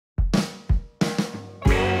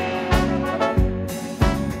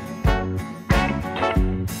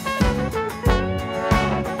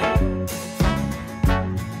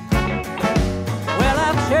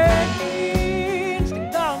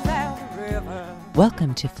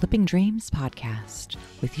Welcome to Flipping Dreams podcast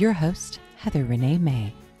with your host, Heather Renee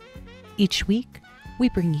May. Each week, we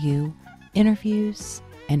bring you interviews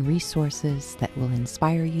and resources that will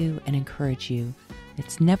inspire you and encourage you.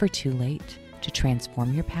 It's never too late to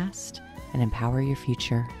transform your past and empower your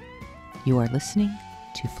future. You are listening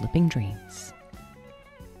to Flipping Dreams.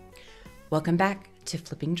 Welcome back to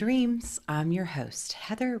Flipping Dreams. I'm your host,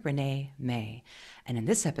 Heather Renee May. And in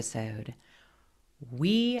this episode,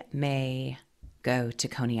 we may go to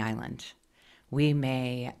Coney Island. We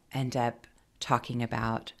may end up talking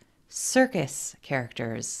about circus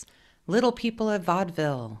characters, little people of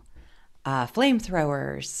vaudeville,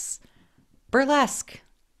 flamethrowers, burlesque.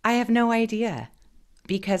 I have no idea,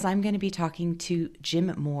 because I'm going to be talking to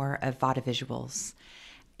Jim Moore of Vaudevisuals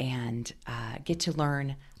and get to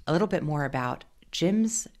learn a little bit more about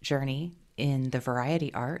Jim's journey in the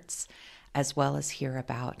variety arts, as well as hear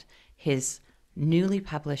about his newly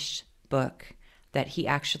published book that he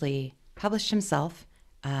actually published himself,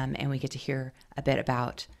 and we get to hear a bit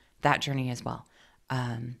about that journey as well.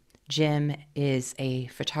 Jim is a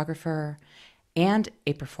photographer and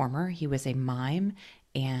a performer. He was a mime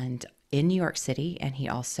and in New York City, and he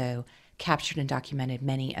also captured and documented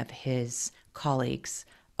many of his colleagues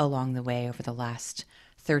along the way over the last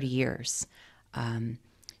 30 years.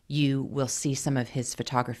 You will see some of his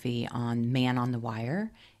photography on Man on the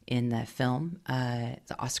Wire in the film,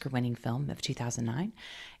 the Oscar-winning film of 2009,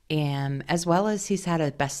 and as well as he's had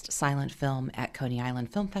a Best Silent Film at Coney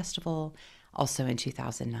Island Film Festival, also in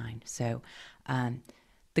 2009. So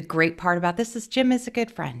the great part about this is Jim is a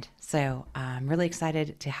good friend. So I'm really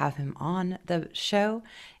excited to have him on the show,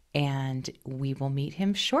 and we will meet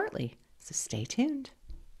him shortly. So stay tuned.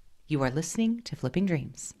 You are listening to Flipping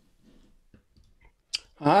Dreams.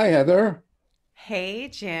 Hi, Heather. Hey,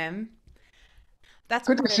 Jim. That's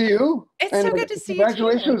good to see you. It's so good to see you.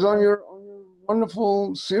 Congratulations on your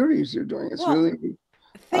wonderful series you're doing. It's really.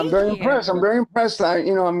 I'm very impressed. I'm very impressed.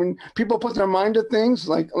 People put their mind to things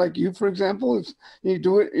like you, for example. You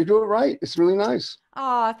do it right. It's really nice.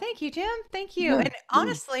 Oh, thank you, Jim. Thank you. And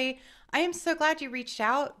honestly, I am so glad you reached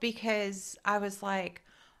out, because I was like,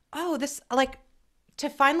 oh, to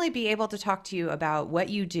finally be able to talk to you about what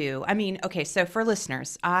you do. I mean, okay, so for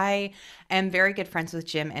listeners, I am very good friends with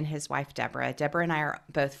Jim and his wife, Deborah. Deborah and I are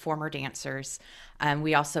both former dancers.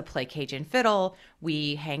 We also play Cajun fiddle.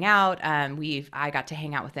 We hang out. I got to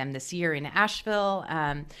hang out with them this year in Asheville.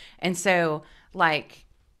 And so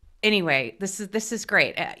anyway, this is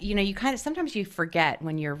great. You kind of, sometimes you forget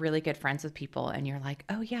when you're really good friends with people and you're like,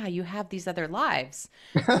 oh yeah, you have these other lives.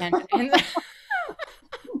 And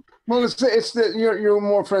well, it's that you're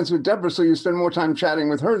more friends with Deborah, so you spend more time chatting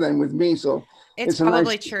with her than with me. So it's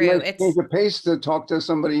probably true. It's a pace to talk to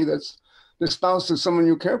somebody that's the spouse of someone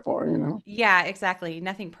you care for, Yeah, exactly.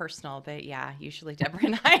 Nothing personal, but yeah, usually Deborah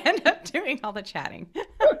and I end up doing all the chatting.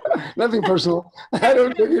 Nothing personal. I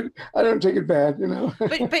don't take it bad,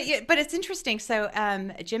 But it's interesting. So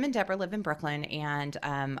Jim and Deborah live in Brooklyn, and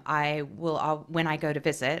when I go to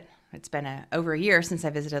visit. It's been over a year since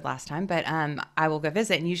I visited last time, but I will go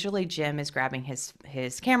visit, and usually Jim is grabbing his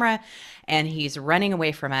camera and he's running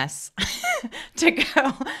away from us to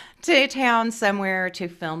go to town somewhere to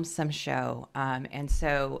film some show. And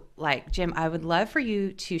so, Jim, I would love for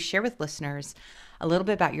you to share with listeners a little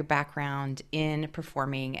bit about your background in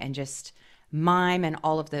performing and just mime and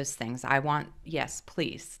all of those things. Yes,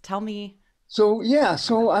 please tell me. So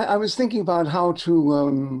I was thinking about how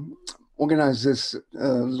to organize this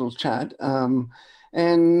little chat,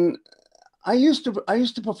 and I used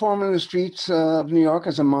to perform in the streets of New York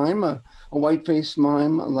as a mime, a white-faced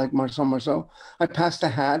mime like Marcel Marceau. I passed a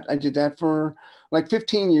hat. I did that for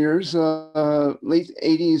 15 years, late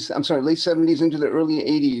 70s into the early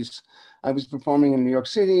 80s. I was performing in New York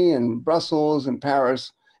City and Brussels and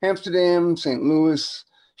Paris, Amsterdam, St. Louis,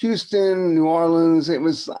 Houston, New Orleans.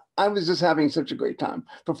 I was just having such a great time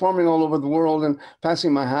performing all over the world and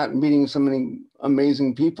passing my hat and meeting so many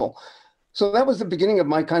amazing people. So that was the beginning of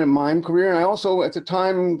my kind of mime career. And I also, at the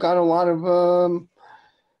time, got a lot of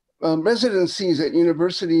residencies at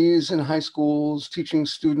universities and high schools, teaching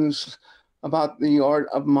students about the art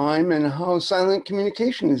of mime and how silent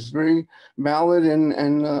communication is very valid and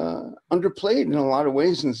underplayed in a lot of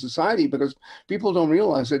ways in society, because people don't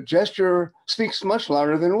realize that gesture speaks much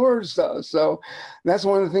louder than words does. So that's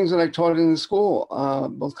one of the things that I taught in the school,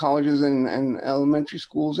 both colleges and elementary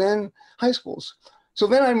schools and high schools. So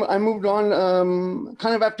then I moved on,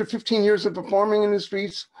 kind of after 15 years of performing in the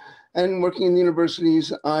streets and working in the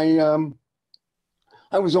universities. I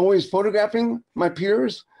was always photographing my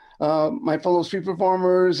peers. my fellow street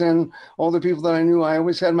performers and all the people that I knew. I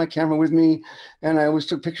always had my camera with me, and I always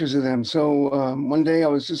took pictures of them. So one day I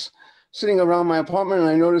was just sitting around my apartment, and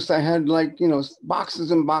I noticed I had, like, you know,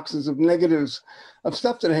 boxes and boxes of negatives of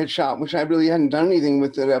stuff that I had shot, which I really hadn't done anything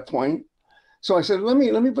with at that point. So I said, let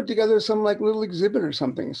me put together some, like, little exhibit or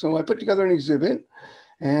something. So I put together an exhibit,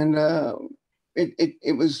 and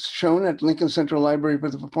it was shown at Lincoln Central Library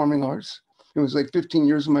for the Performing Arts. It was like 15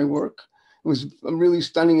 years of my work. It was a really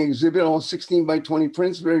stunning exhibit, all 16 by 20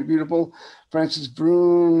 prints, very beautiful. Francis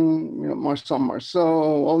Brune, you know, Marcel Marceau,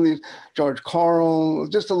 all these, George Carl,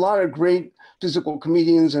 just a lot of great physical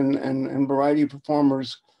comedians and variety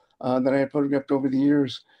performers that I had photographed over the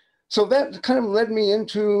years. So that kind of led me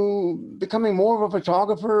into becoming more of a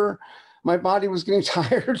photographer. My body was getting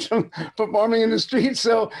tired from performing in the streets,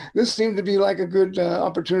 so this seemed to be like a good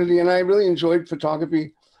opportunity, and I really enjoyed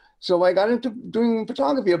photography. So I got into doing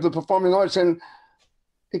photography of the performing arts, and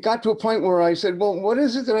it got to a point where I said, well, what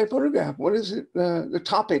is it that I photograph? What is it, the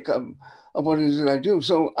topic of what it is that I do?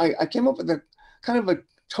 So I came up with a kind of a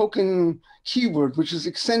token keyword, which is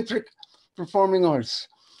eccentric performing arts,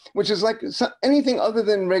 which is like anything other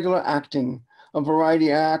than regular acting, a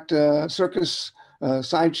variety act, circus,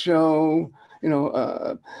 sideshow, you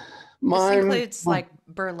know, mime. This includes like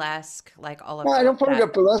burlesque, like all of I don't photograph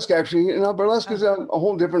that. burlesque, actually. You know, burlesque is a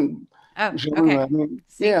whole different Oh, genre. okay. I mean,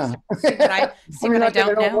 See, yeah. see what I see what I not that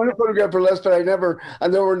don't I don't know. want to photograph burlesque, but I never.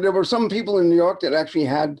 And there were some people in New York that actually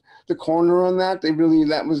had the corner on that. They really,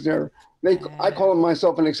 that was their. I call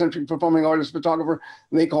myself an eccentric performing artist photographer,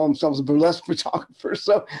 and they call themselves a burlesque photographer.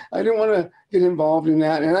 So I didn't want to get involved in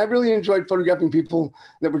that. And I really enjoyed photographing people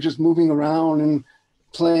that were just moving around and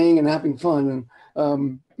playing and having fun,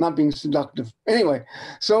 and not being seductive. Anyway,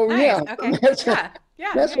 so Nice. yeah, Okay. that's,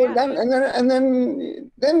 Yeah. that's what that. And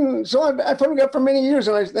then so I photographed for many years,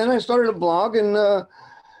 and then I started a blog, and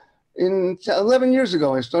in 11 years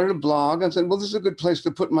ago, I started a blog and said, well, this is a good place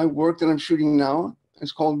to put my work that I'm shooting now.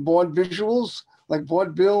 It's called Vaudevisuals, like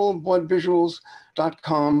vaudeville,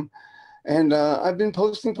 vaudevisuals.com. And I've been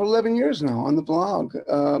posting for 11 years now on the blog,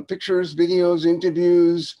 pictures, videos,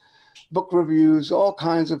 interviews, book reviews, all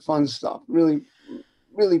kinds of fun stuff, really,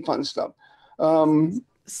 really fun stuff.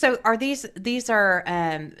 So are these are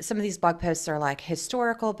some of these blog posts are like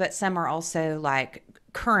historical, but some are also like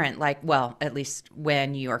current, like, well, at least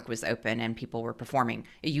when New York was open and people were performing,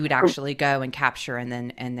 you would actually go and capture and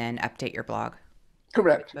then update your blog.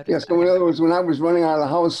 Correct. Yes. So in other words, when I was running out of the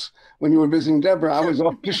house when you were visiting Deborah, I was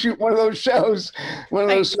off to shoot one of those shows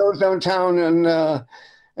downtown, and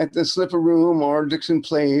at the Slipper Room or Dixon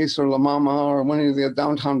Place or La Mama or one of the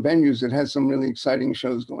downtown venues that had some really exciting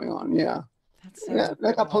shows going on. Yeah. That's so That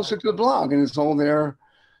cool. got posted to the blog, and it's all there.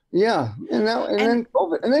 Yeah. And then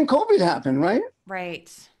COVID happened, right? Right.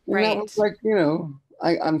 And Right. that was like, you know,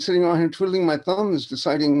 I'm sitting around here twiddling my thumbs,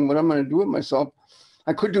 deciding what I'm going to do with myself.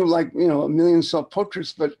 I could do, like, you know, a million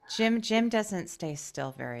self-portraits, but Jim Doesn't stay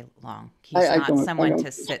still very long. He's I not don't. someone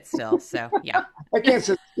to sit still. So yeah. I can't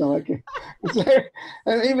sit still. I can't. It's like,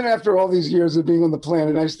 and even after all these years of being on the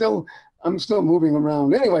planet, I'm still moving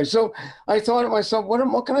around. Anyway, so I thought to myself,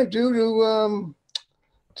 what can I do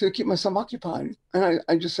to keep myself occupied? And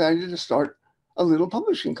I decided to start a little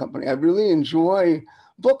publishing company. I really enjoy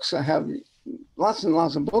books. I have lots and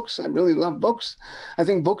lots of books. I really love books. I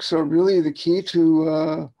think books are really the key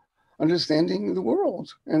to understanding the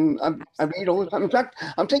world. And I read all the time. In fact,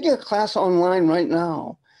 I'm taking a class online right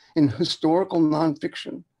now in historical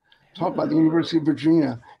nonfiction, taught by the University of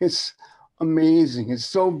Virginia. It's amazing. It's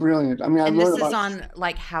so brilliant. I mean, And this is on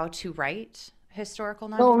like how to write historical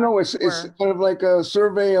nonfiction? No, it's kind of like a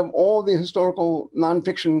survey of all the historical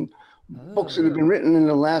nonfiction books that have been written in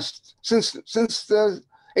the last, since the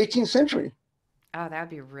 18th century. Oh, that would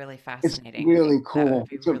be really fascinating. It's really cool. That would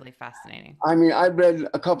be really fascinating. I mean, I read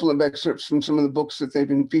a couple of excerpts from some of the books that they've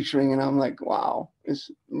been featuring, and I'm like, wow,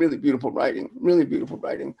 it's really beautiful writing, really beautiful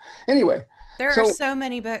writing. Anyway. There are so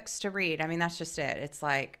many books to read. I mean, that's just it. It's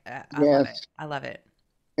like, I love it. I love it.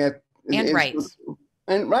 And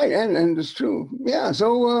right. And it's true. Yeah.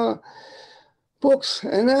 So, books,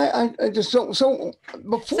 and I just so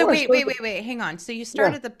before. So wait, hang on. So you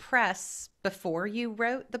started the press before you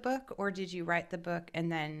wrote the book, or did you write the book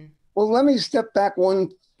and then? Well, let me step back one.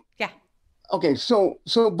 Yeah. Okay, so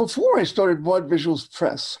before I started Vaudevisuals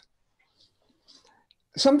Press,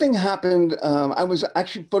 something happened. I was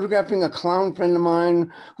actually photographing a clown friend of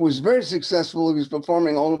mine who was very successful. He was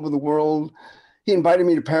performing all over the world. He invited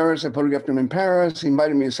me to Paris. I photographed him in Paris. He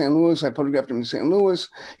invited me to St. Louis. I photographed him in St. Louis.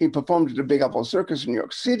 He performed at the Big Apple Circus in New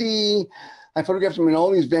York City. I photographed him in all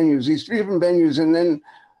these venues, these 3 different venues. And then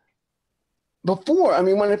before, I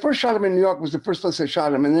mean, when I first shot him in New York was the first place I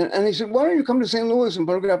shot him. And he said, why don't you come to St. Louis and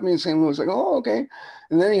photograph me in St. Louis? Like, oh, okay.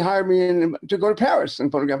 And then he hired me to go to Paris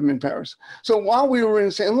and photograph him in Paris. So while we were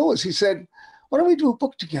in St. Louis, he said, why don't we do a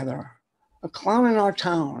book together? A Clown in Our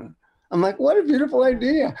Town. I'm like, what a beautiful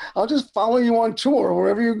idea. I'll just follow you on tour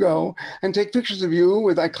wherever you go and take pictures of you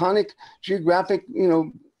with iconic geographic,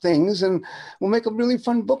 things. And we'll make a really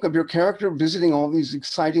fun book of your character visiting all these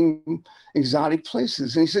exciting, exotic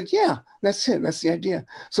places. And he said, yeah, that's it. That's the idea.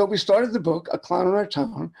 So we started the book, A Clown in Our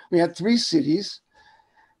Town. We had 3 cities.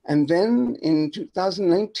 And then in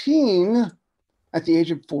 2019, at the age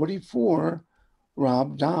of 44,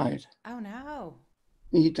 Rob died. Oh, no.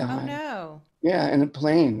 He died. Oh, no. Yeah, in a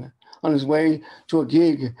plane on his way to a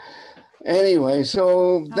gig. Anyway,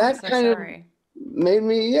 so that kind of made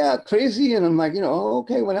me, crazy. And I'm like,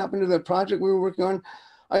 okay, what happened to the project we were working on?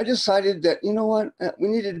 I decided that, you know what, we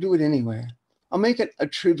need to do it anyway. I'll make it a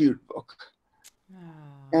tribute book.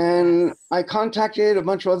 Oh, and yes. I contacted a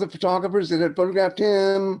bunch of other photographers that had photographed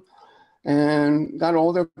him and got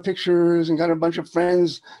all their pictures and got a bunch of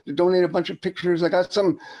friends to donate a bunch of pictures. I got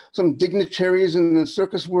some dignitaries in the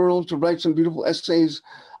circus world to write some beautiful essays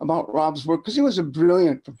about Rob's work, because he was a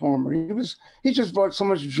brilliant performer. He just brought so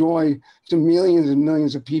much joy to millions and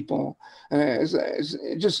millions of people.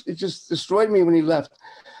 It just destroyed me when he left.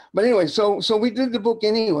 But anyway, so we did the book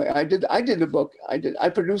anyway. I did the book. I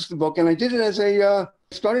produced the book, and I did it as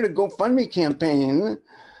started a GoFundMe campaign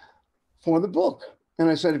for the book. And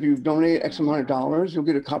I said, if you donate X amount of dollars, you'll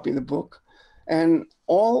get a copy of the book. And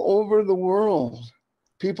all over the world,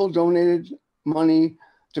 people donated money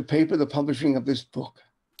to pay for the publishing of this book.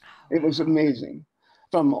 It was amazing.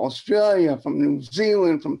 From Australia, from New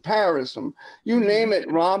Zealand, from Paris, from you name it.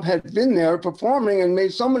 Rob had been there performing and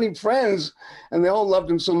made so many friends, and they all loved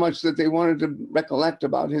him so much that they wanted to recollect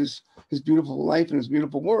about his beautiful life and his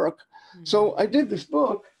beautiful work. Mm-hmm. So I did this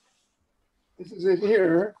book. This is it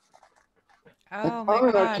here. Oh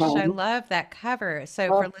my gosh, I love that cover. So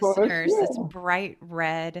for listeners, it's bright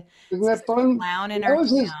red. Isn't that fun? Clown in Our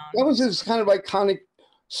Town. That was his kind of iconic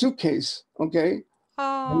suitcase, okay?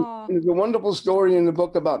 Oh. And there's a wonderful story in the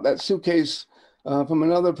book about that suitcase from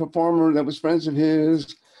another performer that was friends of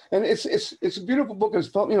his. And it's a beautiful book. It's,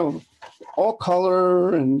 all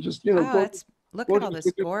color and just, look at all this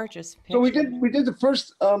gorgeous picture. So we did the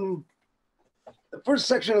first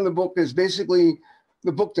section of the book is basically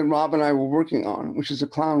the book that Rob and I were working on, which is A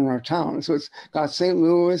Clown in Our Town. So it's got St.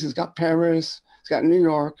 Louis, it's got Paris, it's got New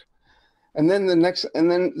York. And then the next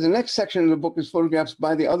section of the book is photographs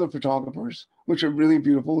by the other photographers, which are really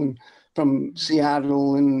beautiful, and from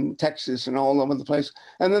Seattle and Texas and all over the place.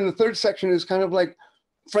 And then the third section is kind of like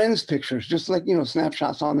friends' pictures, just like,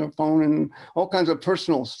 snapshots on their phone and all kinds of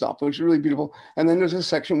personal stuff, which is really beautiful. And then there's a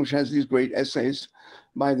section which has these great essays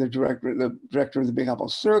by the director of the Big Apple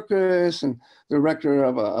Circus and the director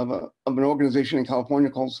of an organization in California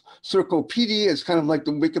called Circopedia. It's kind of like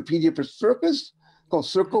the Wikipedia for circus, called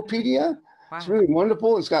Circopedia. Wow. It's really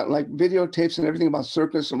wonderful. It's got like videotapes and everything about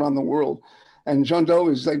circus around the world. And John Doe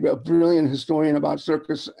is like a brilliant historian about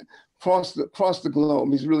circus across the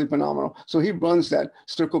globe. He's really phenomenal. So he runs that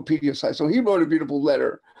Circopedia site. So he wrote a beautiful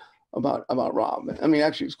letter about Rob. I mean,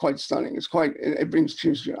 actually, it's quite stunning. It brings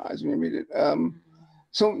tears to your eyes when you read it.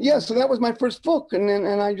 So that was my first book. And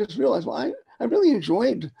I just realized, well, I really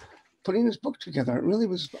enjoyed putting this book together. It really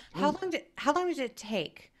was. How long did it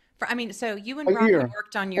take? So you and Rob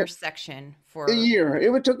worked on your section for a year.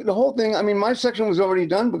 It took the whole thing. I mean, my section was already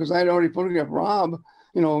done because I had already photographed Rob,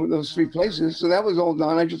 those 3 places. So that was all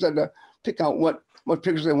done. I just had to pick out what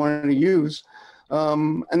pictures I wanted to use.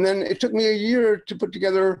 And then it took me a year to put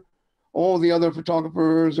together all the other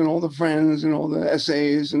photographers and all the friends and all the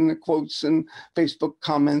essays and the quotes and Facebook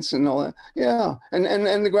comments and all that. Yeah. And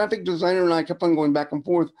the graphic designer and I kept on going back and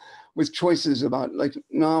forth with choices about like,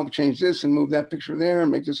 no, change this and move that picture there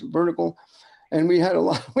and make this vertical. And we had a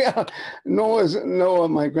lot. Noah,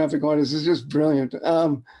 my graphic artist, is just brilliant.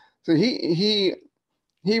 So he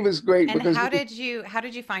was great. And because how did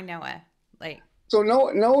you find Noah? So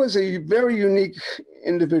Noah is a very unique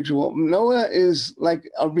individual. Noah is like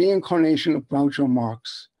a reincarnation of Groucho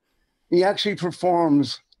Marx. He actually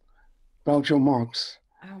performs Groucho Marx.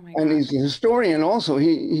 Oh my and he's a historian also.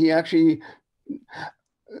 He actually.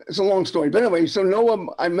 It's a long story, but anyway, so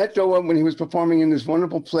I met Noah when he was performing in this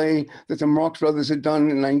wonderful play that the Marx Brothers had done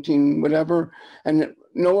in 19 whatever, and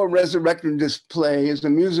Noah resurrected this play as a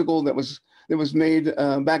musical that was made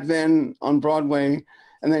back then on Broadway,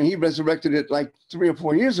 and then he resurrected it like 3 or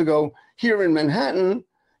 4 years ago here in Manhattan.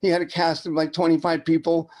 He had a cast of like 25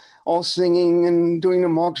 people, all singing and doing the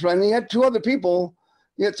Marx run. And he had 2 other people,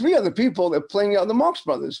 you had three other people that playing the Marx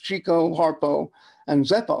Brothers, Chico, Harpo, and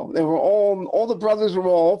Zeppo. They were all the brothers were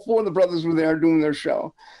all four of the brothers were there doing their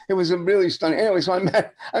show. It was a really stunning. Anyway, so I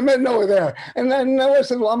met Noah there, and then Noah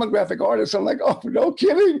said, "Well, I'm a graphic artist." I'm like, "Oh, no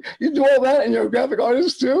kidding! You do all that, and you're a graphic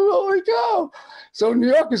artist too? Holy cow!" So New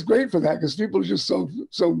York is great for that because people are just so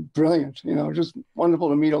brilliant. You know, just wonderful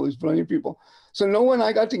to meet all these brilliant people. So Noah and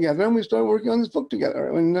I got together, and we started working on this book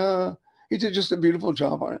together, and he did just a beautiful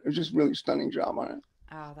job on it. It was just a really stunning job on it.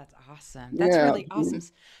 Oh, that's awesome. That's really awesome.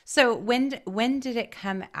 So when did it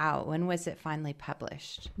come out? When was it finally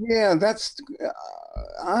published? Yeah, that's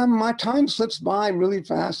my time slips by really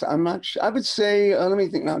fast. I'm not sure. I would say, let me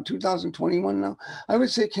think now, 2021 now. I would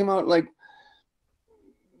say it came out like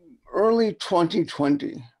early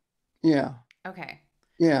 2020. Yeah. Okay.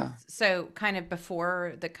 Yeah. So kind of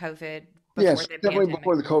before the COVID, Yes, the definitely pandemic.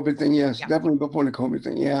 before the COVID thing. Yes, Yeah. definitely before the COVID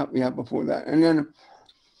thing. Yeah, before that.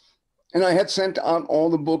 And I had sent out all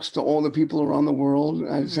the books to all the people around the world.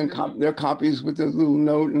 I had sent their copies with a little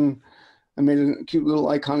note, and I made a cute little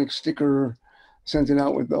iconic sticker, sent it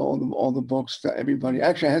out with all the books to everybody.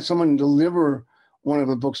 Actually, I had someone deliver one of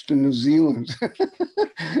the books to New Zealand.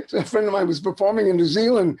 So a friend of mine was performing in New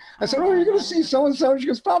Zealand. I said, "Oh, you're going to see so-and-so?" She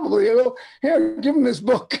goes, "Probably." I go, "Here, give him this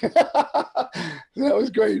book." That was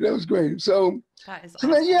great. That was great. So, That is so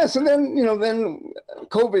awesome. then, then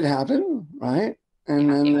COVID happened, right? And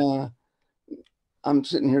then I'm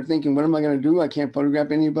sitting here thinking, what am I going to do? I can't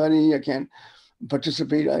photograph anybody. I can't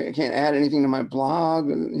participate. I can't add anything to my blog,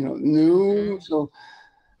 new. So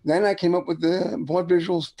then I came up with the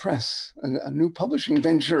Vaudevisuals Press, a new publishing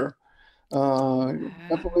venture.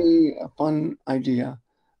 Definitely a fun idea.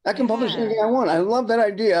 I can publish anything I want. I love that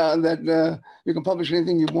idea that you can publish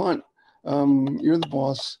anything you want. You're the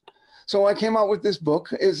boss. So I came out with this book.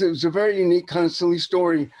 It was a very unique kind of silly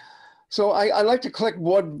story. So I like to collect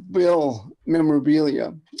vaudeville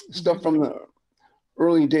memorabilia, stuff from the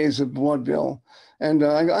early days of vaudeville. And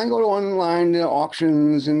I go to online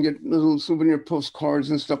auctions and get little souvenir postcards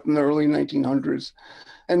and stuff from the early 1900s.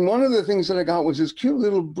 And one of the things that I got was this cute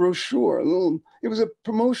little brochure. It was a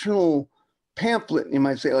promotional pamphlet, you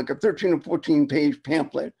might say, like a 13 or 14 page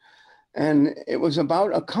pamphlet. And it was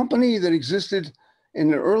about a company that existed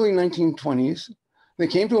in the early 1920s. They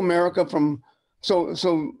came to America from, so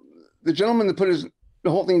the gentleman that put the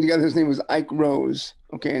whole thing together, his name was Ike Rose.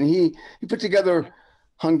 Okay, and he put together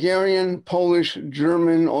Hungarian, Polish,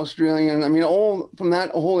 German, Australian, I mean, all from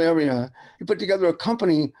that whole area. He put together a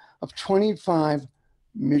company of 25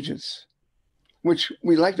 midgets, which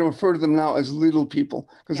we like to refer to them now as little people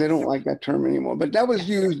because they don't like that term anymore. But that was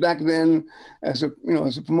used back then as a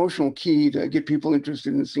promotional key to get people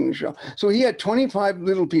interested in seeing the show. So he had 25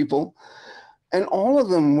 little people, and all of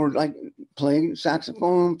them were like played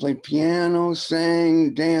saxophone, played piano,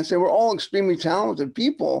 sang, danced. They were all extremely talented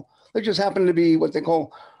people. They just happened to be what they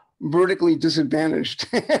call vertically disadvantaged.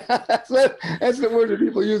 That's the word that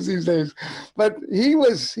people use these days. But he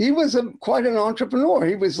was quite an entrepreneur.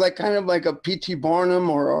 He was like kind of like a P.T. Barnum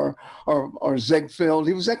or Ziegfeld.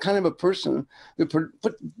 He was that kind of a person that put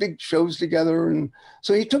big shows together. And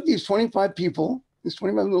so he took these 25 people, these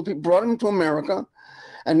 25 little people, brought them to America,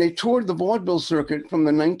 and they toured the vaudeville circuit from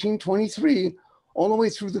the 1923 all the way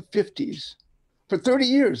through the 50s. For 30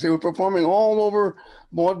 years, they were performing all over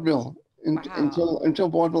vaudeville until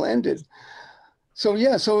vaudeville ended. So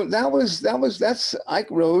that's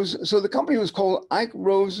Ike Rose. So the company was called Ike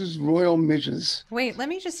Rose's Royal Midgets. Wait, let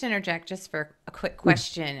me just interject just for a quick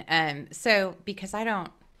question. So because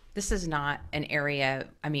this is not an area,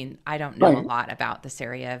 I mean, I don't know a lot about this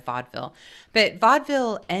area of vaudeville, but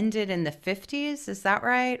vaudeville ended in the 50s, is that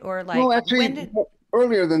right? Or like, no, actually,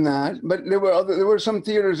 earlier than that, but there were some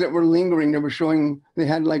theaters that were lingering. They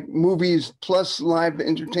had like movies plus live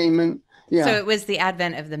entertainment. Yeah. So it was the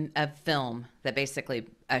advent of film that basically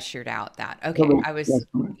ushered out that. Okay,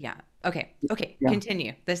 yeah. Okay. Yeah.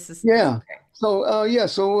 Continue. This is okay.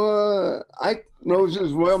 So Ike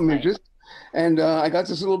Rose's Royal Midgets, and I got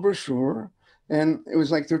this little brochure, and it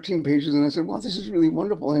was like 13 pages, and I said, "Wow, this is really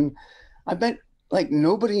wonderful." And I bet like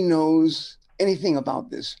nobody knows anything about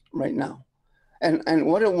this right now. And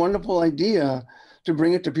what a wonderful idea to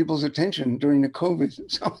bring it to people's attention during the COVID.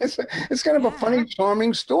 So it's kind of a funny,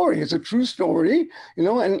 charming story. It's a true story,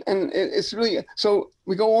 and it's really, so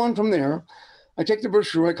we go on from there. I take the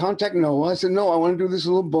brochure, I contact Noah. I said, "No, I want to do this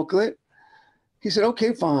little booklet." He said,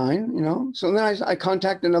 "Okay, fine." So then I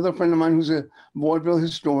contact another friend of mine who's a vaudeville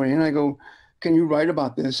historian. I go, "Can you write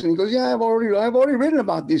about this?" And he goes, "Yeah, I've already written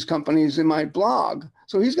about these companies in my blog."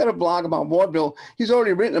 So he's got a blog about vaudeville. He's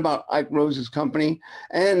already written about Ike Rose's company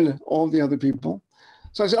and all the other people.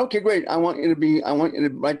 So I said, okay, great. I want you to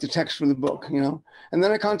write the text for the book, you know. And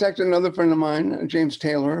then I contacted another friend of mine, James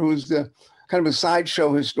Taylor, who's the kind of a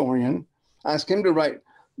sideshow historian. I asked him to write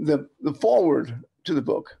the foreword to the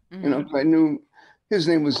book, you know, because I knew his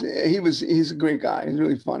name was, he's a great guy. He's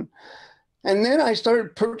really fun. And then I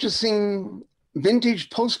started purchasing vintage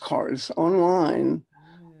postcards online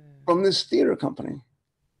from this theater company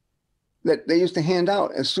that they used to hand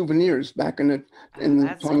out as souvenirs back in the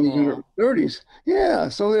 20s and 30s. Yeah,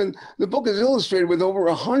 so then the book is illustrated with over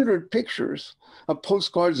 100 pictures of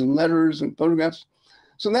postcards and letters and photographs.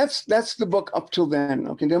 So that's the book up till then.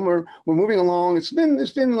 Okay, then we're moving along. It's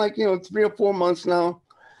been like, you know, 3 or 4 months now.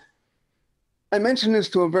 I mentioned this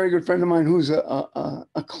to a very good friend of mine who's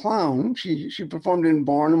a clown. She performed in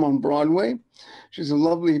Barnum on Broadway. She's a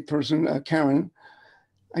lovely person, Karen.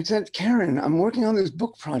 I said, Karen, I'm working on this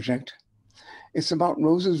book project. It's about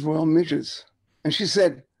Rose's Royal Midgets. And she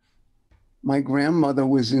said, my grandmother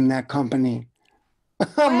was in that company.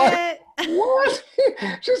 I'm like, what?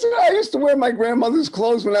 She said, I used to wear my grandmother's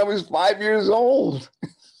clothes when I was 5 years old.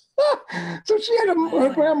 So she had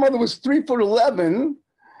her grandmother was 3'11",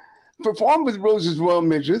 performed with Rose's Royal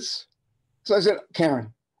Midgets. So I said,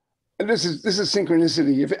 Karen, and this is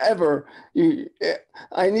synchronicity. If ever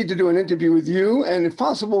I need to do an interview with you, and if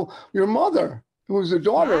possible, your mother, who was the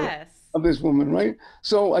daughter of this woman, right?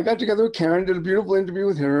 So I got together with Karen, did a beautiful interview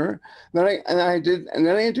with her. Then I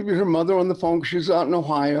interviewed her mother on the phone because she's out in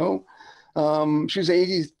Ohio. She's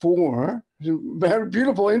 84. It was a very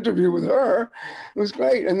beautiful interview with her. It was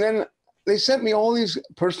great. And then they sent me all these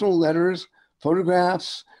personal letters,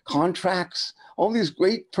 photographs, contracts, all these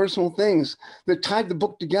great personal things that tied the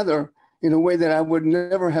book together in a way that I would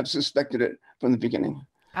never have suspected it from the beginning.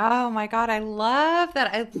 Oh my God, I love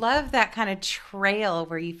that. I love that kind of trail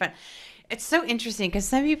where you find it's so interesting because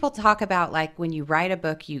some people talk about like when you write a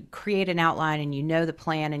book, you create an outline and you know the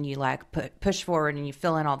plan and you like push forward and you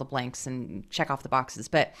fill in all the blanks and check off the boxes.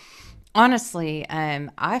 But honestly,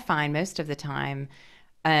 I find most of the time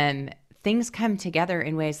things come together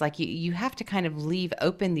in ways like you have to kind of leave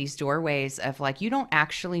open these doorways of like you don't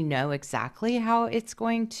actually know exactly how it's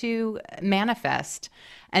going to manifest.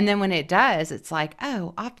 And then when it does, it's like,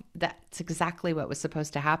 oh, that's exactly what was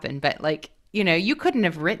supposed to happen. But like, you know, you couldn't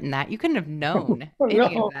have written that. You couldn't have known any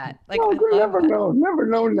of that. Like, no, never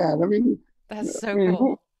known that. I mean, that's so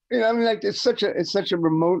cool. You know, I mean, like it's such a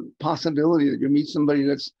remote possibility that you meet somebody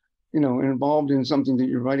that's, you know, involved in something that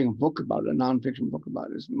you're writing a book about, a nonfiction book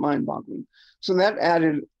about. Is mind-boggling. So that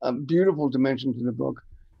added a beautiful dimension to the book.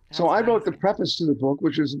 So I wrote the preface to the book,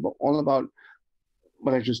 which is all about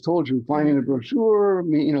what I just told you, finding the brochure,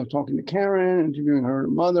 me, you know, talking to Karen, interviewing her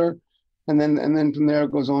mother, and then from there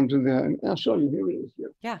it goes on to the. I'll show you. Here it is.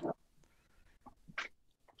 Here. Yeah.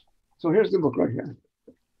 So here's the book right here.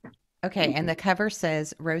 Okay, and the cover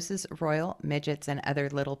says Rose's Royal Midgets and Other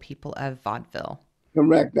Little People of Vaudeville.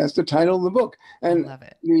 Correct. That's the title of the book. And I love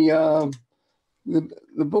it.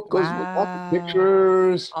 The book goes with all the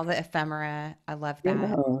pictures. All the ephemera. I love that.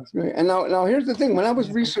 Yeah, that's great. And now here's the thing. When I was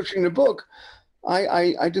researching the book,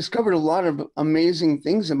 I discovered a lot of amazing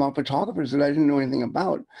things about photographers that I didn't know anything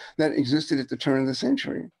about that existed at the turn of the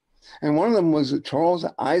century. And one of them was Charles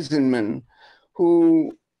Eisenman,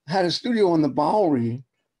 who had a studio on the Bowery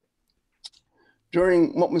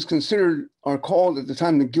during what was considered or called at the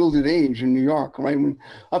time the Gilded Age in New York, right? When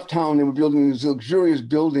uptown they were building these luxurious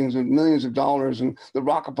buildings with millions of dollars, and the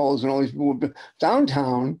Rockefellers and all these people.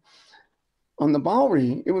 Downtown on the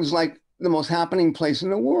Bowery, it was like the most happening place in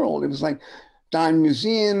the world. It was like dime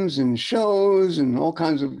museums and shows and all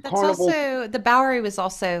kinds of carnivals. Also, the Bowery was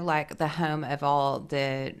also like the home of all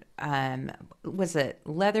the was it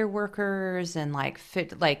leather workers and like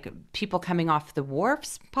people coming off the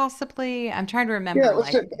wharfs possibly? I'm trying to remember. Yeah,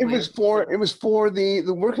 it was for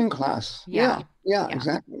the working class. Yeah,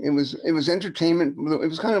 exactly. It was entertainment. It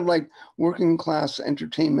was kind of like working class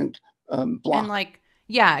entertainment block. And like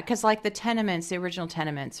because like the original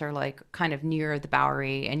tenements are like kind of near the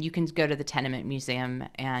Bowery, and you can go to the tenement museum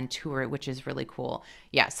and tour it, which is really cool.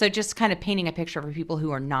 Yeah, so just kind of painting a picture for people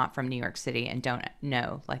who are not from New York City and don't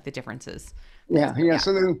know like the differences. Yeah.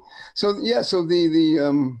 So the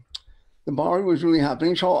Bowery was really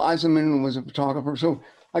happening. Charles Eisenman was a photographer, so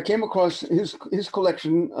I came across his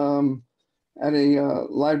collection at a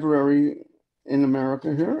library in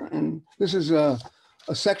America here, and this is a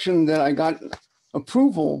section that I got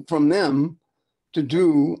approval from them to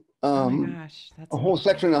do oh my gosh, that's a whole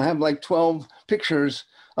section. I have like 12 pictures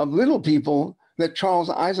of little people that Charles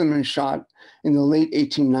Eisenman shot in the late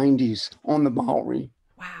 1890s on the Bowery.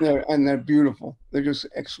 Wow. And they're beautiful. They're just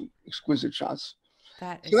exquisite shots.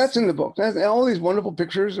 That So is that's so in the book. That's all these wonderful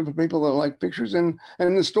pictures of people that like pictures, and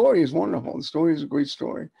the story is wonderful. The story is a great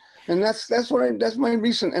story, and that's my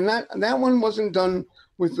recent. And that one wasn't done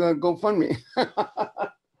with GoFundMe.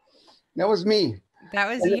 That was me. that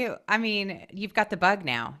was And you. I mean, you've got the bug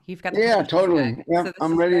now. You've got the yeah, publishing totally. bug. Yeah, So this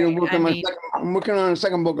I'm is ready to great. work I on my mean, second. I'm working on a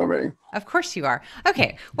second book already. of course you are.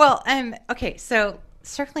 Okay. Well, okay. So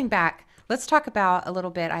circling back, let's talk about a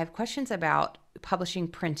little bit. I have questions about publishing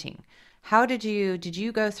printing. How did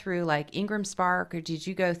you go through like Ingram Spark, or did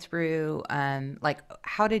you go through like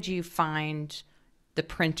how did you find the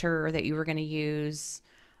printer that you were going to use?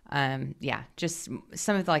 Yeah, just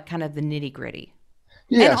some of like kind of the nitty gritty.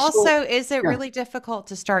 And Yeah. So also, is it yeah, really difficult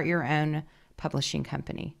to start your own publishing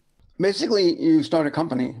company? basically, you start a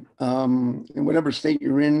company in whatever state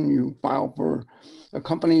you're in. You file for a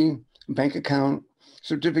company, bank account,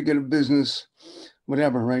 certificate of business,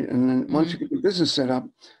 whatever, right? And then once Hmm. you get the business set up,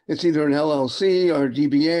 it's either an LLC or a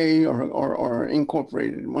DBA or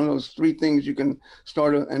incorporated. One of those three things you can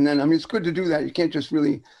start. And then, I mean, it's good to do that. You can't just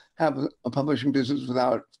really have a publishing business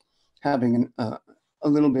without having a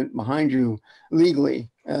little bit behind you legally,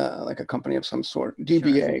 like a company of some sort, Sure.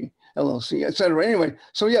 DBA, LLC, et cetera. Anyway,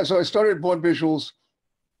 so yeah, so I started Vaudevisuals,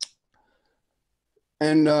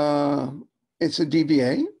 and it's a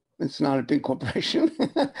DBA. It's not a big corporation.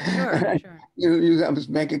 Sure. And Sure. use that as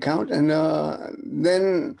bank account, and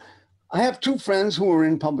then I have two friends who are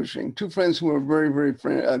in publishing. Two friends who are very, very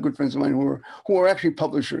good friends of mine who are actually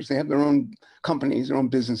publishers. They have their own companies, their own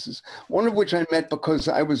businesses. One of which I met because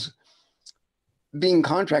I was being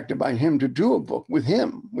contracted by him to do a book with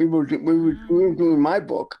him. We were Ah, doing my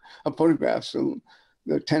book of photographs. So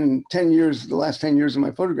the 10 years, the last 10 years of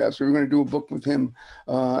my photographs, we were going to do a book with him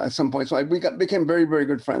at some point. So became very, very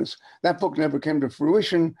good friends. That book never came to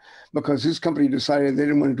fruition because his company decided they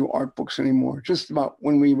didn't want to do art books anymore. Just about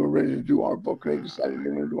when we were ready to do our book, they decided they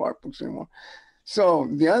didn't want to do art books anymore. So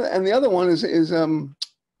the other one is a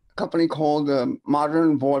company called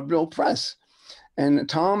Modern Vaudeville Press. And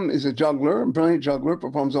Tom is a juggler, a brilliant juggler,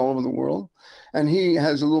 performs all over the world. And he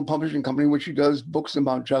has a little publishing company, which he does books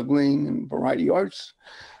about juggling and variety arts,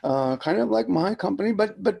 kind of like my company,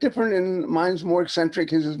 but different. And mine's more eccentric.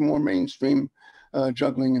 His is more mainstream,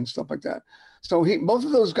 juggling and stuff like that. So both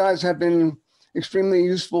of those guys have been extremely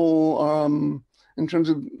useful in terms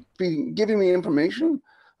of giving me information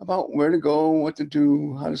about where to go, what to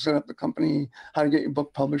do, how to set up the company, how to get your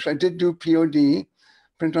book published. I did do POD,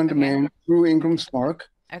 print on okay. demand, through Ingram Okay. Spark.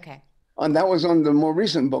 Okay. And that was on the more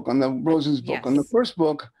recent book, on the Roses book. On the Yes. first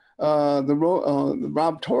book, the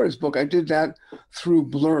Rob Torres book, I did that through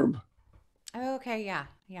Blurb. Oh, okay. Yeah.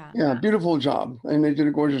 Yeah. Yeah, beautiful job. And they did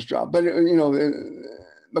a gorgeous job. But,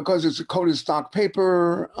 because it's a coated stock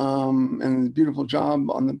paper and beautiful job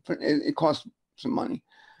on it cost some money.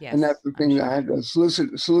 And that's Yes. the I'm thing. I sure. had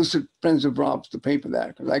to solicit friends of Rob's to pay for that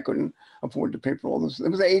because I couldn't afford to pay for all this. It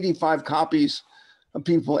was 85 copies of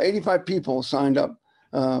 85 people signed up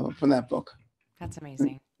for that book. That's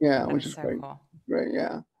amazing. Yeah, That which is is so great. cool. Great,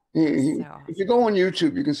 yeah. That is so If you awesome. go on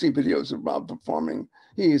YouTube, you can see videos of Rob performing.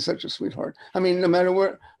 He is such a sweetheart. I mean, no matter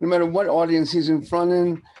what audience he's in front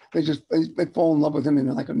in, they fall in love with him in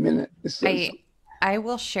like a minute. I I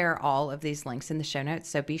will share all of these links in the show notes,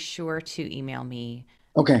 so be sure to email me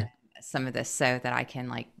okay. some of this so that I can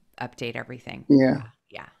like update everything. Yeah.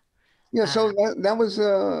 Yeah. Yeah. Uh, So that was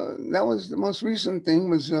the most recent thing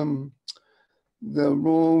was the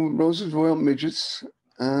Roses Royal Midgets,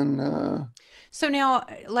 and so now,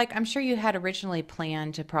 like, I'm sure you had originally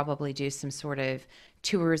planned to probably do some sort of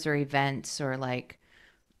tours or events or like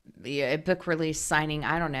a book release signing.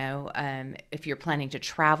 I don't know if you're planning to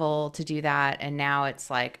travel to do that. And now it's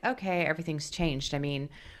like, okay, everything's changed. I mean,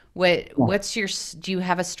 what's your, do you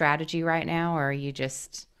have a strategy right now, or are you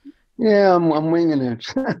just, yeah, I'm winging it.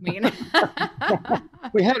 mean,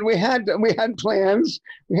 We had plans.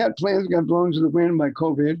 We had plans got blown to the wind by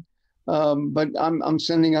COVID. But I'm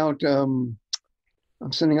sending out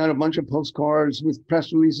a bunch of postcards with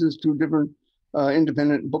press releases to different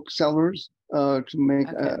independent booksellers to make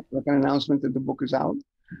okay. like an announcement that the book is out,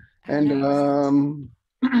 Oh, and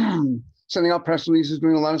nice. sending out press releases,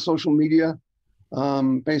 doing a lot of social media,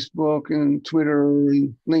 Facebook and Twitter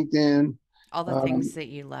and LinkedIn, All the um, things that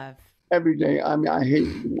you love. every day. I mean, I hate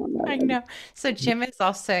doing I that. know. So Jim is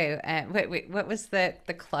also, what was the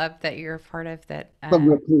club that you're a part of that, Club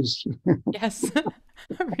Recluse. yes,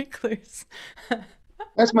 recluse.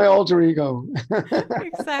 That's my alter ego.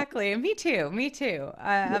 Exactly. Me too. Me too.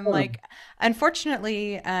 I'm like,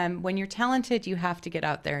 unfortunately, when you're talented, you have to get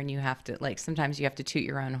out there and you have to like, sometimes you have to toot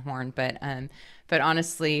your own horn. But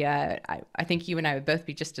honestly, I think you and I would both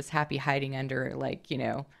be just as happy hiding under like,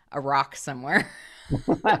 a rock somewhere.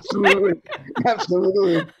 Absolutely,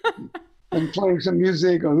 absolutely. And playing some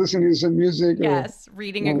music or listening to some music or Yes,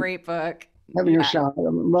 reading a great book. having a Yeah. shot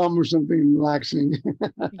of rum or something, relaxing.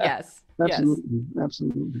 Yes. Yes. Absolutely,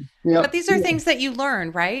 absolutely. Yeah, But these are things that you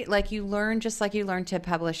learn, right? Like you learn, just like you learn to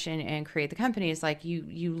publish and create the companies, like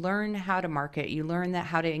you learn how to market, you learn that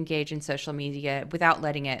how to engage in social media without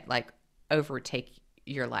letting it like overtake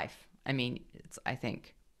your life. I mean, it's, I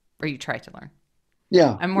think, or you try to learn.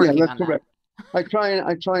 yeah, I'm yeah. working That's on that. correct. I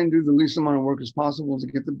try and do the least amount of work as possible to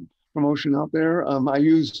get the promotion out there. I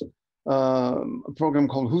use a program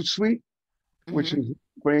called Hootsuite, which Hmm. is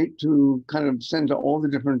great to kind of send to all the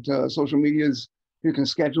different social medias. You can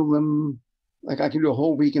schedule them. Like I can do a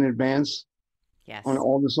whole week in advance on Yes.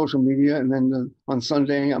 all the social media, and then on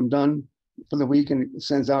Sunday I'm done for the week, and it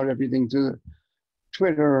sends out everything to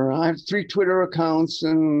Twitter. I have 3 Twitter accounts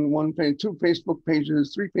and 2 Facebook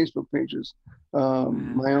pages, 3 Facebook pages. Wow.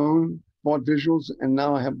 My own Vaudevisuals, and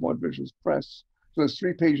now I have Vaudevisuals Press. So there's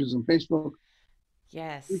 3 pages on Facebook,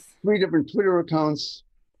 Yes. 3 different Twitter accounts.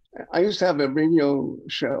 I used to have a radio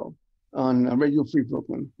show on Radio Free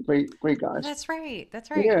Brooklyn. Great, great Oh, guys. that's right.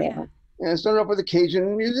 That's right. Yeah. Yeah. And I started off with the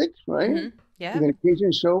Cajun music, right? Hmm. We Yep. did a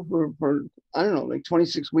Cajun show for I don't know, like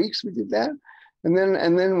 26 weeks. We did that, and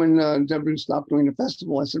then when Deborah stopped doing the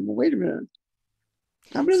festival, I said, "Well, wait a minute,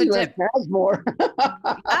 I So really like jazz more."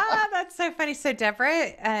 That's so funny. So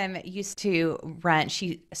Deborah used to run.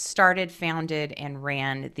 She started, founded, and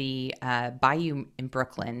ran the Bayou in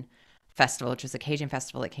Brooklyn festival, which was a Cajun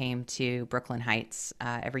festival that came to Brooklyn Heights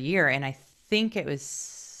every year. And I think it was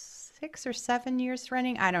 6 or 7 years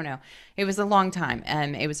running. I don't know. It was a long time.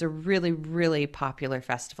 It was a really, really popular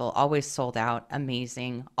festival. Always sold out.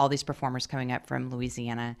 Amazing. All these performers coming up from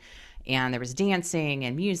Louisiana. And there was dancing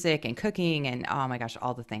and music and cooking and oh my gosh,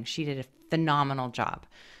 all the things. She did a phenomenal job.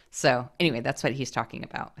 So anyway, that's what he's talking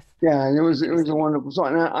about. Yeah, and it With was the it was a music. wonderful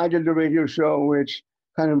song. And I did the radio show, which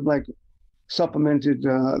kind of like supplemented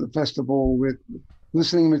the festival with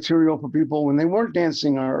listening material for people when they weren't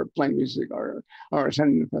dancing or playing music or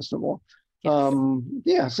attending the festival. Yes.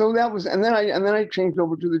 Yeah, so that was, and then I changed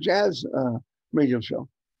over to the jazz radio show,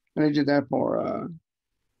 and I did that for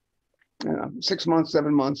I don't know, 6 months,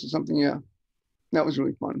 7 months, or something. Yeah, that was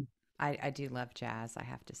really fun. I do love jazz, I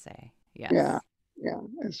have to say. Yeah, Yes. yeah,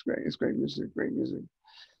 it's great. It's great music, great music.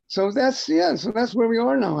 So that's yeah. So that's where we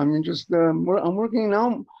are now. I mean, just I'm working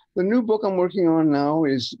now. The new book I'm working on now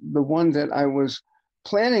is the one that I was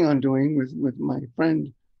planning on doing with my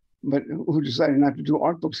friend, but who decided not to do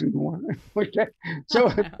art books anymore. Okay. Oh So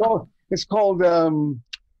no. it's called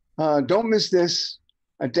 "Don't Miss This: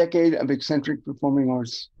 A Decade of Eccentric Performing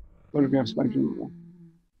Arts Photographs by Jim Moore." Mm.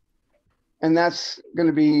 And that's going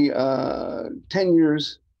to be 10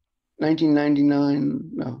 years, 1999,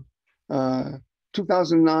 no,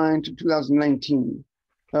 2009 to 2019,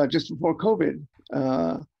 just before COVID,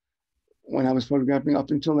 uh, when I was photographing up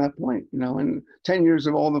until that point, and 10 years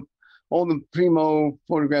of all the primo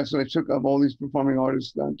photographs that I took of all these performing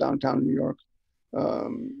artists downtown New York.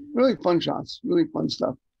 Really fun shots, really fun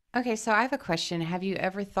stuff. Okay, so I have a question. Have you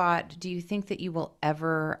ever thought, do you think that you will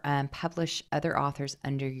ever publish other authors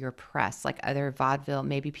under your press, like other vaudeville,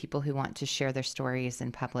 maybe people who want to share their stories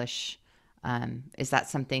and publish? Is that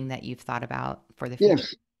something that you've thought about for the future?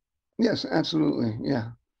 Yes, yes, absolutely. Yeah.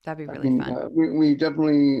 That'd be I really mean, fun. we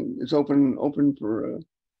definitely, it's open for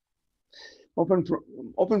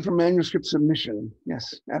open for manuscript submission.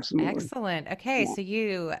 Yes, absolutely. Excellent. Okay, Yeah. so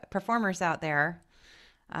you performers out there,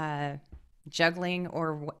 uh, juggling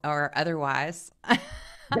or otherwise,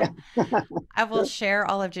 I will share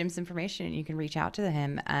all of Jim's information and you can reach out to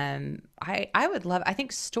him. I would love, I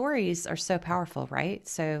think stories are so powerful, right?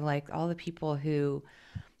 So like all the people who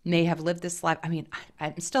may have lived this life. I mean,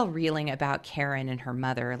 I'm still reeling about Karen and her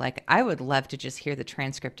mother. Like I would love to just hear the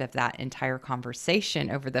transcript of that entire conversation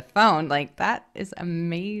over the phone. Like that is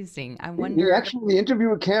amazing. I The wonder. actually the interview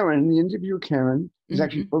with Karen is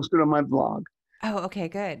actually Mhm. posted on my blog. Oh, okay,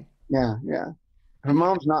 good. Yeah, yeah. Her Yeah,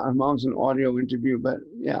 mom's not. Her mom's an audio interview, but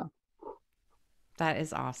yeah. that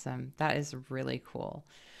is awesome. That is really cool.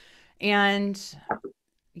 And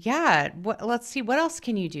yeah, let's see. What else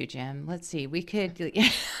can you do, Jim? Let's see. We could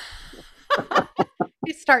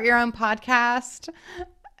you start your own podcast.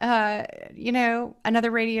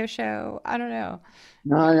 Another radio show. I don't know.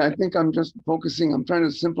 No, I think I'm just focusing. I'm trying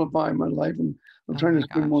to simplify my life, and I'm Oh trying to my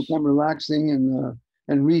spend more gosh. time relaxing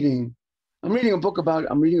and reading. I'm reading a book about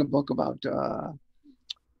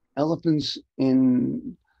elephants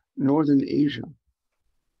in northern Asia.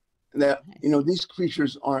 That Nice. these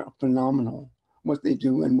creatures are phenomenal. What they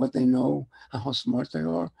do and what they know, how smart they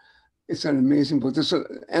are. It's an amazing book. This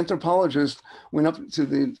anthropologist went up to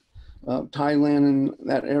the Thailand and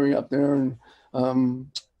that area up there,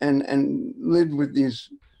 and lived with these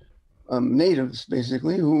natives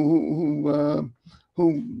basically who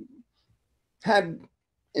had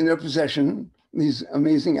in their possession these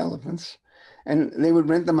amazing elephants, and they would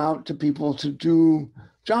rent them out to people to do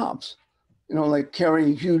jobs, like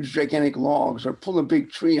carry huge gigantic logs or pull a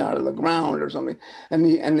big tree out of the ground or something. And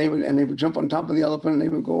they would jump on top of the elephant, and they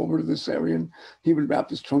would go over to this area, and he would wrap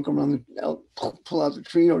his trunk around pull out the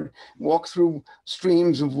tree, or walk through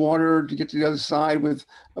streams of water to get to the other side with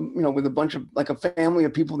with a bunch of, like, a family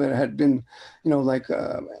of people that had been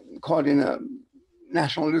caught in a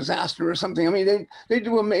national disaster or something. I mean, they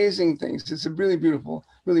do amazing things. It's a really beautiful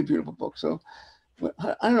book. So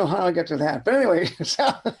I don't know how I got to that, but anyway.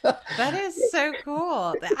 That is so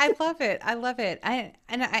cool. I love it. I love it.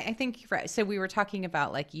 I think you're right. So we were talking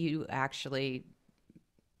about, like, you actually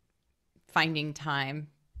finding time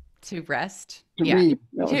to rest. To read.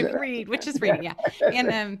 To read, which is reading. Yeah.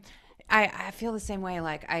 And I feel the same way.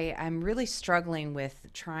 Like, I'm really struggling with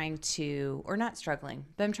trying to, or not struggling,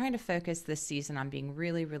 but I'm trying to focus this season on being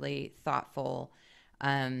really, really thoughtful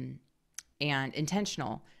and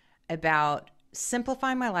intentional about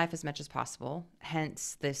simplifying my life as much as possible.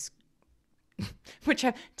 Hence this,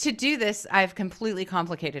 to do this, I've completely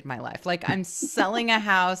complicated my life. Like, I'm selling a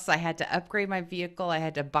house. I had to upgrade my vehicle. I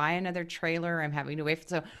had to buy another trailer. I'm having to wait.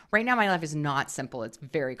 So right now my life is not simple. It's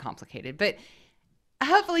very complicated, but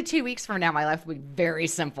hopefully 2 weeks from now, my life will be very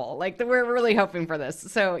simple. Like, we're really hoping for this.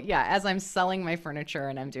 So yeah, as I'm selling my furniture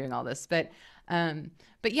and I'm doing all this, but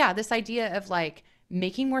yeah, this idea of, like,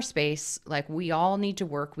 making more space. Like, we all need to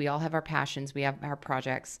work. We all have our passions. We have our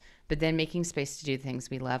projects, but then making space to do things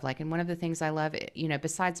we love. Like, and one of the things I love,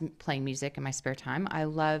 besides playing music in my spare time, I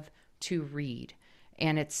love to read.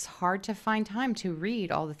 And it's hard to find time to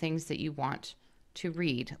read all the things that you want to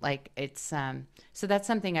read. Like, it's, so that's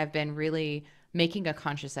something I've been really making a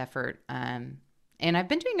conscious effort. And I've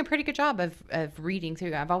been doing a pretty good job of reading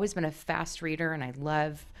through. I've always been a fast reader, and I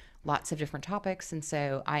love lots of different topics. And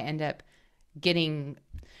so I end up getting,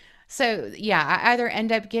 I either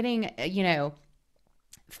end up getting,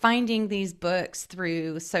 finding these books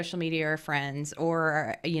through social media or friends,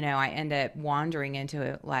 or, I end up wandering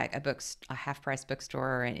into a half-price bookstore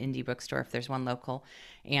or an indie bookstore if there's one local.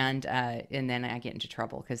 And then I get into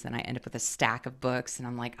trouble because then I end up with a stack of books, and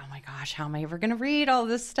I'm like, oh my gosh, how am I ever going to read all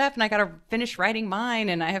this stuff? And I got to finish writing mine,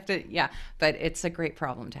 and I have to, but it's a great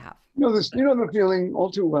problem to have. You know the feeling all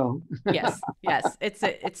too well. Yes.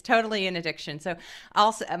 It's totally an addiction. So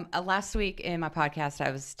also last week in my podcast, I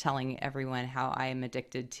was telling everyone how I am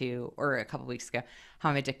addicted to, or a couple weeks ago, how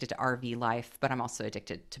I'm addicted to RV life, but I'm also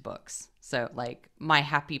addicted to books. So, like, my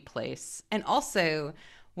happy place. And also,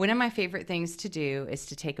 one of my favorite things to do is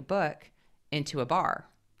to take a book into a bar.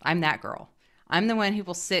 I'm that girl. I'm the one who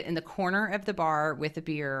will sit in the corner of the bar with a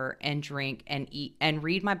beer and drink and eat and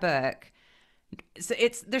read my book. So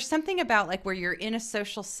there's something about, like, where you're in a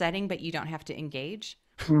social setting, but you don't have to engage.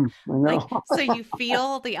 I know. Like, so you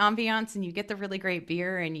feel the ambiance and you get the really great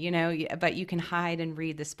beer, and, but you can hide and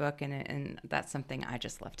read this book. And that's something I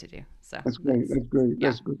just love to do. So that's great. That's great. Yeah.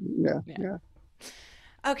 That's good. Yeah.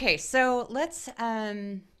 Okay. So let's,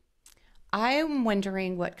 I'm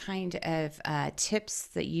wondering what kind of tips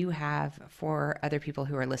that you have for other people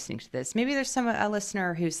who are listening to this. Maybe there's a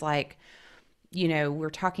listener who's like, we're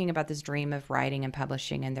talking about this dream of writing and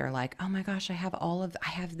publishing, and they're like, oh my gosh, I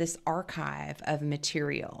have this archive of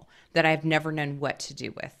material that I've never known what to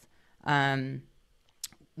do with.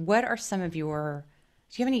 What are some of do you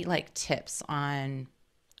have any, like, tips on,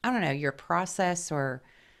 I don't know, your process, or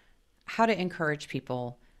how to encourage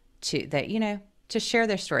people to share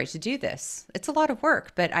their story, to do this? It's a lot of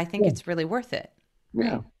work, but I think it's really worth it.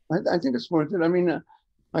 Yeah, I think it's worth it. I mean,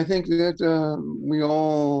 I think that we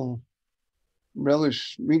all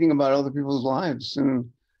relish reading about other people's lives, and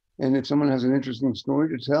if someone has an interesting story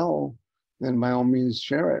to tell, then by all means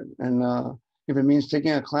share it. And if it means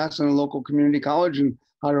taking a class in a local community college and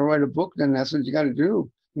how to write a book, then that's what you got to do.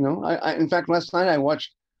 I in fact, last night I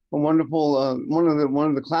watched a wonderful one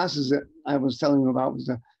of the classes that I was telling you about was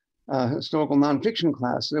a historical nonfiction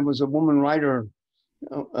class. There was a woman writer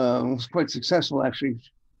who was quite successful, actually.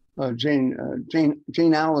 Jane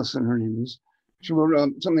Allison, her name is. She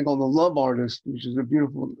wrote something called The Love Artist, which is a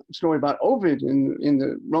beautiful story about Ovid in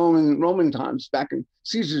the Roman times, back in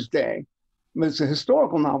Caesar's day. But it's a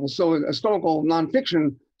historical novel, so a historical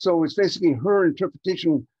nonfiction. So it's basically her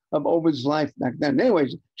interpretation of Ovid's life back then.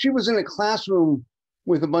 Anyways, she was in a classroom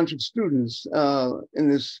with a bunch of students in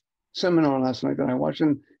this seminar last night that I watched,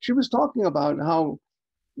 and she was talking about how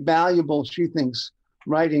valuable she thinks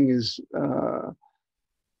writing is to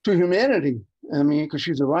humanity. I mean, because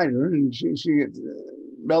she's a writer and she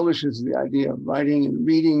relishes the idea of writing and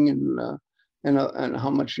reading and how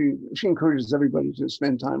much she encourages everybody to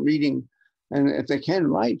spend time reading, and if they can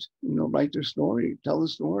write, write their story, tell the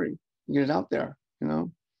story, get it out there.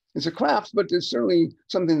 It's a craft, but it's certainly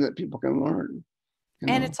something that people can learn.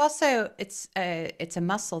 And it's also it's a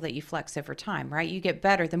muscle that you flex over time, right? You get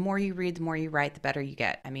better. The more you read, the more you write, the better you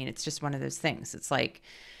get. I mean, it's just one of those things. It's like,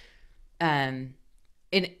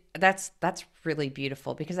 that's really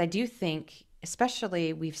beautiful, because I do think,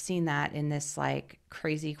 especially we've seen that in this like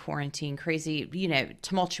crazy quarantine, crazy,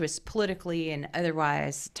 tumultuous politically and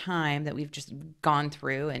otherwise time that we've just gone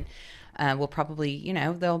through, and we'll probably,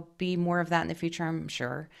 there'll be more of that in the future, I'm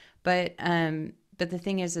sure. But the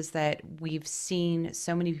thing is that we've seen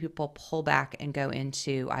so many people pull back and go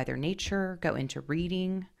into either nature, go into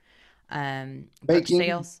reading, book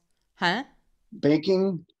sales, huh?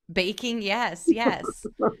 Baking, yes.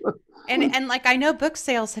 And like, I know book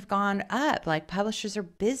sales have gone up, like publishers are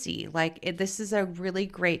busy. Like this is a really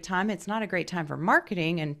great time. It's not a great time for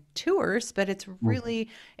marketing and tours, but it's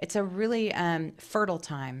a really fertile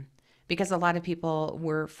time, because a lot of people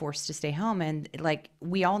were forced to stay home, and like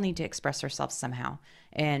we all need to express ourselves somehow.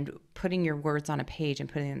 And putting your words on a page and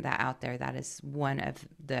putting that out there, that is one of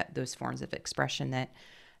those forms of expression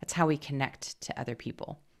that's how we connect to other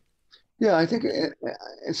people. Yeah, I think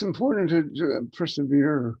it's important to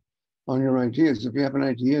persevere on your ideas. If you have an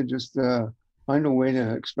idea, just find a way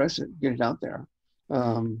to express it, get it out there.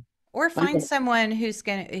 Or find someone who's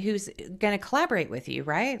gonna collaborate with you,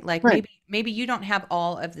 right? Like maybe you don't have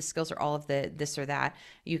all of the skills or all of the this or that.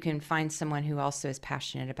 You can find someone who also is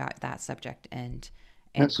passionate about that subject and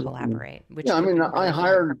collaborate. Which I mean, I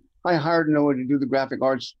hired Noah to do the graphic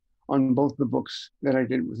arts on both the books that I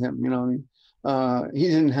did with him. He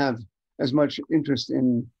didn't have as much interest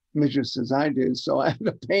in Midgets as I did, so I had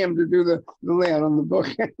to pay him to do the layout on the book.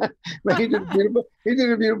 But he did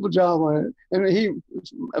a beautiful job on it, and he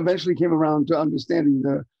eventually came around to understanding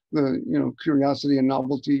the curiosity and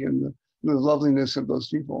novelty and the loveliness of those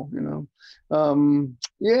people.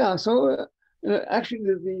 So actually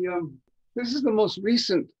this is the most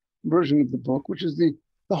recent version of the book, which is the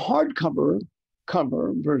hardcover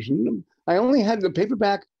version. I only had the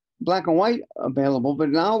paperback black and white available, but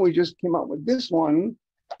now we just came out with this one,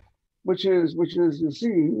 which is you see,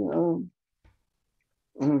 you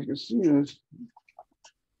can see this.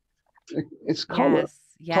 It's color,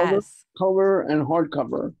 color and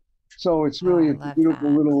hardcover. So it's really a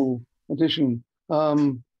beautiful little edition.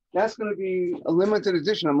 That's going to be a limited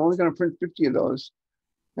edition. I'm only going to print 50 of those,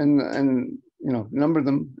 and number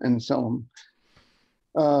them and sell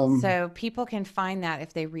them. So people can find that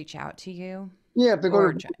if they reach out to you. Yeah, if they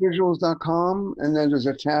go to vaudevisuals.com, and then there's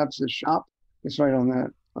a tab that says shop. It's right on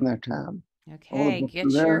that tab. Okay, get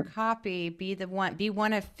your copy. Be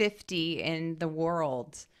one of 50 in the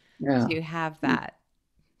world to have that.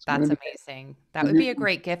 That's amazing. That would be a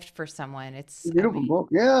great gift for someone. It's a beautiful book.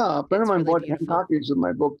 Yeah, a friend of mine bought 10 copies of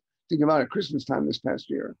my book to give out at Christmas time this past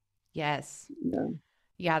year. Yes.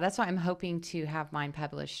 Yeah, that's why I'm hoping to have mine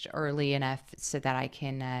published early enough so that I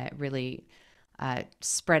can really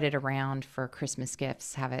spread it around for Christmas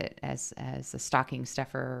gifts, have it as a stocking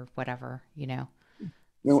stuffer or whatever,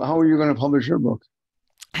 How are you going to publish your book?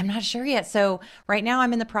 I'm not sure yet. So right now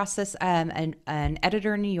I'm in the process. An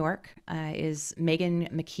editor in New York is Megan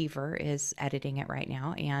McKeever is editing it right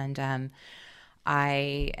now. And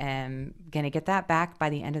I am going to get that back by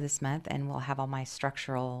the end of this month, and we'll have all my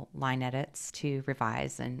structural line edits to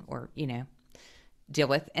revise or deal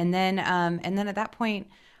with. And then at that point,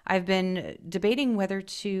 I've been debating whether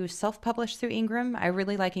to self-publish through Ingram. I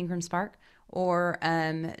really like Ingram Spark, or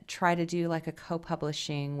try to do like a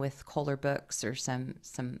co-publishing with Kohler Books or some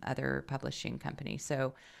other publishing company.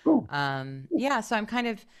 So, so I'm kind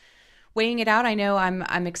of weighing it out. I know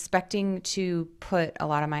I'm expecting to put a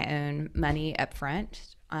lot of my own money up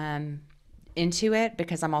front into it,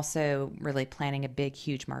 because I'm also really planning a big,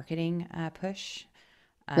 huge marketing push.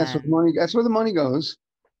 That's where the money goes.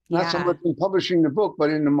 Not so much in publishing the book, but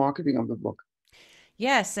in the marketing of the book.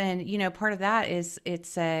 Yes, and part of that is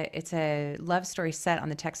it's a love story set on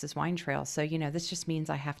the Texas wine trail. So this just means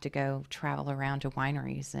I have to go travel around to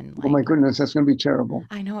wineries and oh my goodness, that's going to be terrible.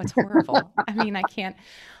 I know, it's horrible. I mean, I can't.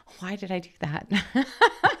 Why did I do that?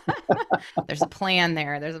 There's a plan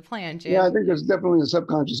there. There's a plan, Jim. Yeah, I think there's definitely a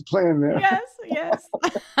subconscious plan there. Yes.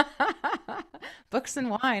 Books and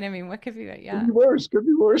wine. I mean, what could be? Yeah. Could be worse.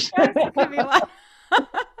 Yes, it could be a lot.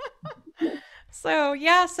 So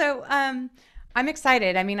I'm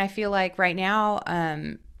excited. I mean, I feel like right now,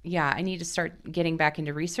 yeah, I need to start getting back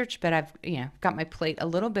into research, but I've, got my plate a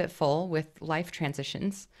little bit full with life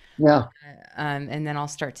transitions. Yeah, And then I'll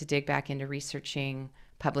start to dig back into researching,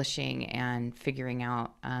 publishing, and figuring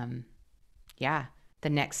out, yeah, the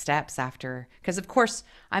next steps after. Because, of course,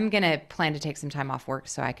 I'm going to plan to take some time off work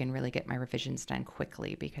so I can really get my revisions done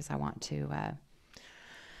quickly because I want to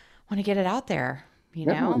get it out there, you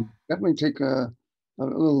know? definitely take a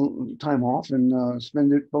little time off and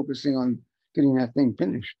spend it focusing on getting that thing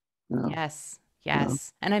finished. You know, Yes. you know.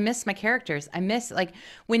 Yes. And I miss my characters. I miss like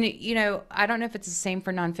when I don't know if it's the same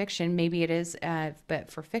for nonfiction. Maybe it is, but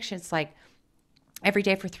for fiction, it's like every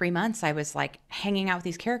day for 3 months, I was like hanging out with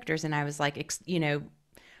these characters, and I was like,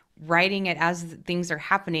 writing it as things are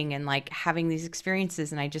happening and like having these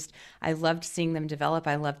experiences. And I loved seeing them develop.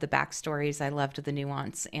 I loved the backstories. I loved the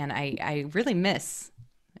nuance, and I really miss.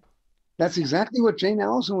 That's exactly what Jane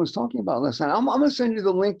Allison was talking about last night. I'm going to send you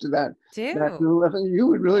the link to that. That Do. you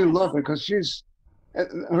would really love Yes. it because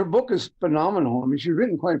her book is phenomenal. I mean, she's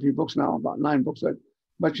written quite a few books now, about 9 books,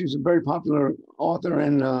 but she's a very popular author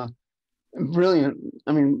and brilliant.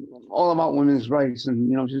 I mean, all about women's rights,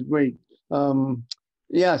 and she's great.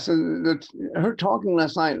 Yeah, so her talking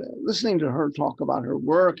last night, listening to her talk about her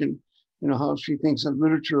work and how she thinks that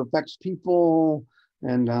literature affects people,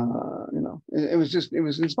 and it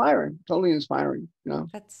was inspiring, totally inspiring.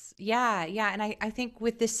 That's yeah, yeah. And I think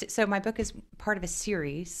with this, so my book is part of a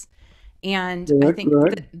series. And I Good, think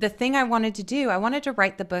good. the thing I wanted to do, I wanted to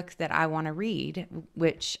write the book that I want to read,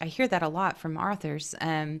 which I hear that a lot from authors,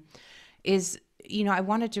 is, I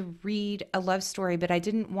wanted to read a love story, but I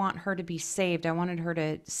didn't want her to be saved. I wanted her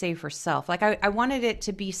to save herself. Like I wanted it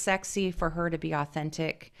to be sexy for her to be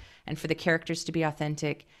authentic and for the characters to be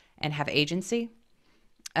authentic and have agency.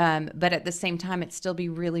 But at the same time, it still be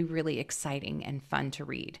really, really exciting and fun to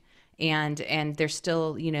read. And there's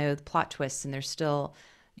still, the plot twists, and there's still,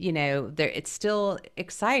 there it's still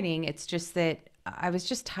exciting. It's just that I was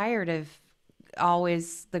just tired of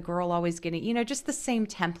always the girl always getting, just the same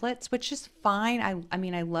templates, which is fine. I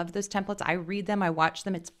mean, I love those templates. I read them, I watch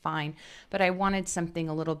them, it's fine. But I wanted something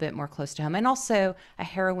a little bit more close to home. And also a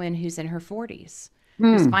heroine who's in her 40s,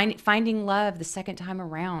 who's Hmm. finding love the second time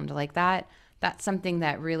around. Like that's something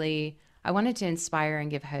that really I wanted to inspire and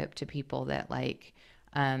give hope to people that like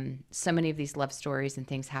so many of these love stories and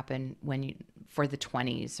things happen when you for the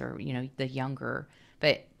 20s or the younger,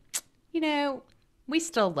 but you know we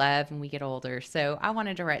still love when we get older. So I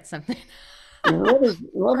wanted to write something Yeah,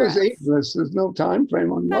 love for is us. ageless. There's no time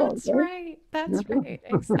frame on love, That's right? right. Yeah. That's right.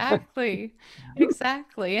 Exactly.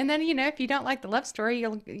 Exactly. And then if you don't like the love story,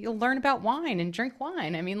 you'll learn about wine and drink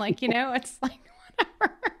wine. I mean, like, it's like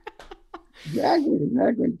whatever. Exactly,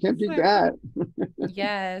 exactly. Can't beat So that.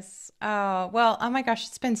 yes. Oh, well, oh my gosh,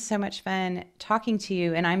 it's been so much fun talking to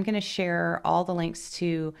you. And I'm going to share all the links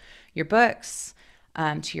to your books,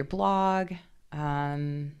 to your blog,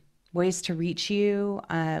 um, ways to reach you,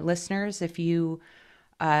 listeners. If you,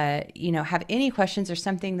 have any questions or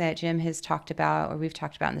something that Jim has talked about or we've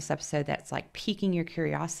talked about in this episode that's like piquing your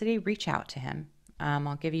curiosity, reach out to him.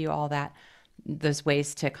 I'll give you all those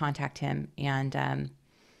ways to contact him.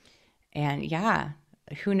 And yeah,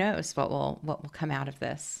 who knows what will come out of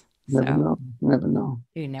this. Never So know. Never know.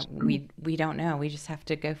 we don't know. We just have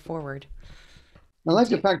to go forward I and like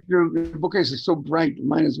the do. fact that your bookcase is so bright.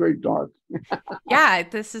 Mine is very dark. Yeah,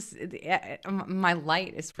 this is my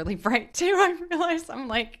light is really bright too. I realize I'm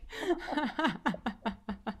like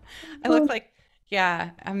I look like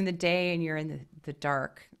yeah, I'm in the day and you're in the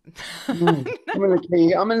dark. I'm in the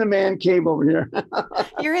cave. I'm in the man cave over here.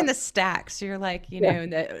 You're in the stacks. You're like, Yeah, in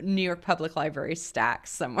the New York Public Library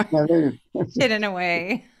stacks somewhere yeah, there you hidden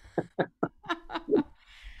away.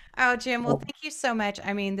 Oh, Jim, well, go. thank you so much.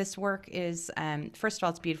 I mean, this work is, first of all,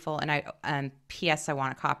 it's beautiful. And P.S., I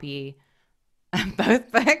want to copy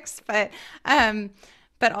both books, but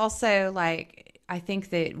also, like, I think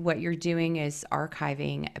that what you're doing is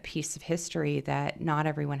archiving a piece of history that not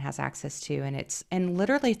everyone has access to. And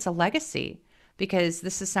literally, it's a legacy because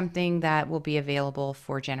this is something that will be available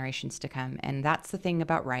for generations to come. And that's the thing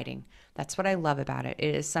about writing. That's what I love about it.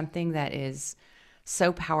 It is something that is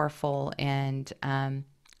so powerful and,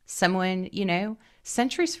 someone,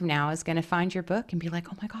 centuries from now is going to find your book and be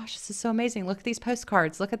like, "Oh my gosh, this is so amazing. Look at these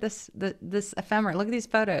postcards. Look at this ephemera. Look at these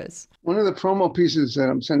photos." One of the promo pieces that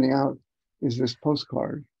I'm sending out is this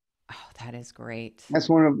postcard. Oh, that is great. That's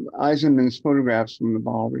one of Eisenman's photographs from the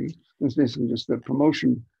Bowery. It's basically just the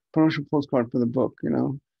promotion postcard for the book.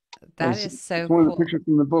 That It's is so one of the cool. pictures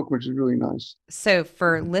from the book, which is really nice. So,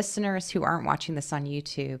 for listeners who aren't watching this on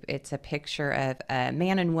YouTube, it's a picture of a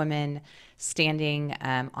man and woman standing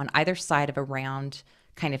on either side of a round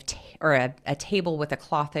kind of or a table with a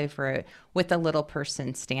cloth over it with a little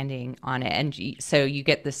person standing on it, and so you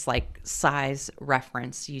get this like size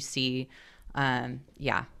reference. You see,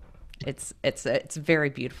 it's a very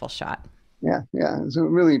beautiful shot. Yeah, it's a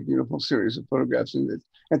really beautiful series of photographs, and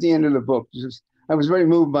at the end of the book, I was very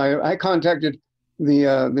moved by it. I contacted the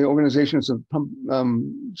organizations of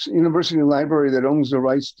University Library that owns the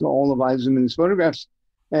rights to all of Eisenman's photographs,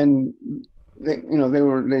 and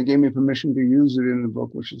they gave me permission to use it in the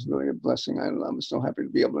book, which is really a blessing. I'm so happy to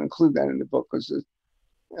be able to include that in the book, because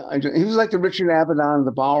he was like the Richard Avedon of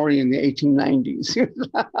the Bowery in the 1890s.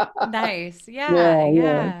 Nice,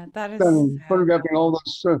 yeah. That is photographing all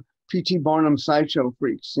those P.T. Barnum sideshow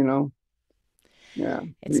freaks, Yeah,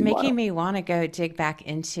 it's making me want to go dig back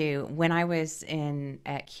into when I was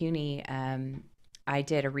at CUNY. I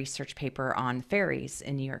did a research paper on ferries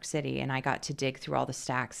in New York City, and I got to dig through all the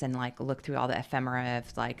stacks and like look through all the ephemera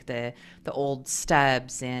of like the old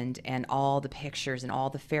stubs and all the pictures and all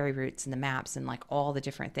the ferry routes and the maps and like all the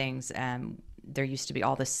different things. There used to be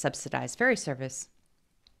all this subsidized ferry service,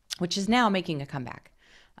 which is now making a comeback.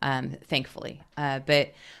 Thankfully.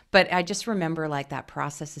 But I just remember like that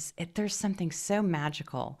process there's something so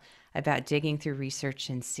magical about digging through research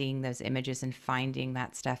and seeing those images and finding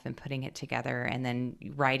that stuff and putting it together and then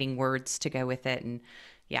writing words to go with it. And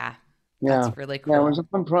that's really cool. Yeah, it was a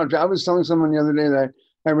fun project. I was telling someone the other day that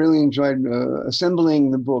I really enjoyed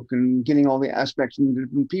assembling the book and getting all the aspects and the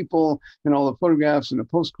different people and all the photographs and the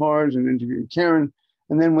postcards and interviewing Karen.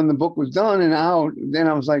 And then when the book was done and out, then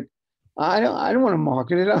I was like, I don't want to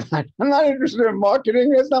market it. I'm not interested in marketing.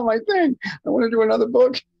 That's not my thing. I want to do another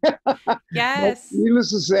book. Yes. But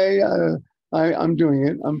needless to say, I'm doing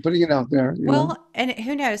it. I'm putting it out there. And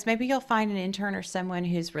who knows? Maybe you'll find an intern or someone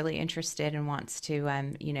who's really interested and wants to,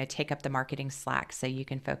 take up the marketing slack, so you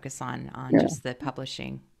can focus on just the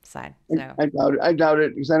publishing side. So I doubt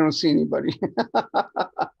it because I don't see anybody.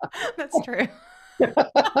 That's true.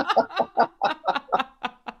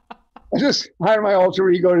 I just hire my alter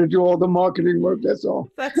ego to do all the marketing work. That's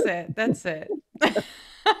all. That's it.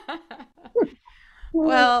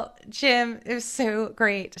 Well, Jim, it was so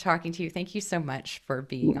great talking to you. Thank you so much for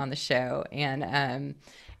being on the show, and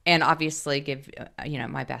obviously give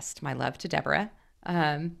my love to Deborah.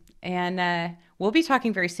 And we'll be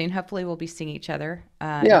talking very soon. Hopefully, we'll be seeing each other.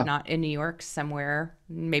 If not in New York, somewhere,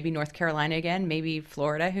 maybe North Carolina again, maybe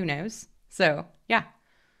Florida. Who knows? So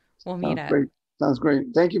we'll meet up. Great. Sounds great.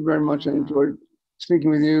 Thank you very much. I enjoyed speaking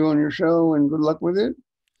with you on your show, and good luck with it.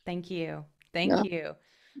 Thank you. Thank you.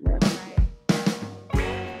 Yeah.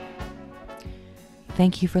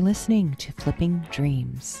 Thank you for listening to Flipping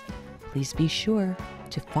Dreams. Please be sure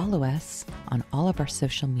to follow us on all of our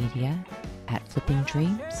social media at Flipping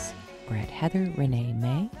Dreams or at Heather Renee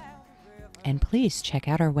May. And please check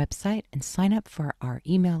out our website and sign up for our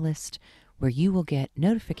email list, where you will get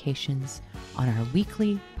notifications on our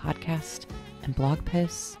weekly podcast and blog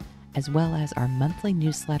posts, as well as our monthly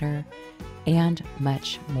newsletter and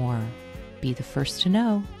much more. Be the first to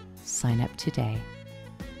know. Sign up today.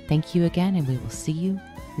 Thank you again, and we will see you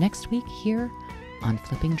next week here on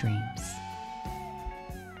Flipping Dreams.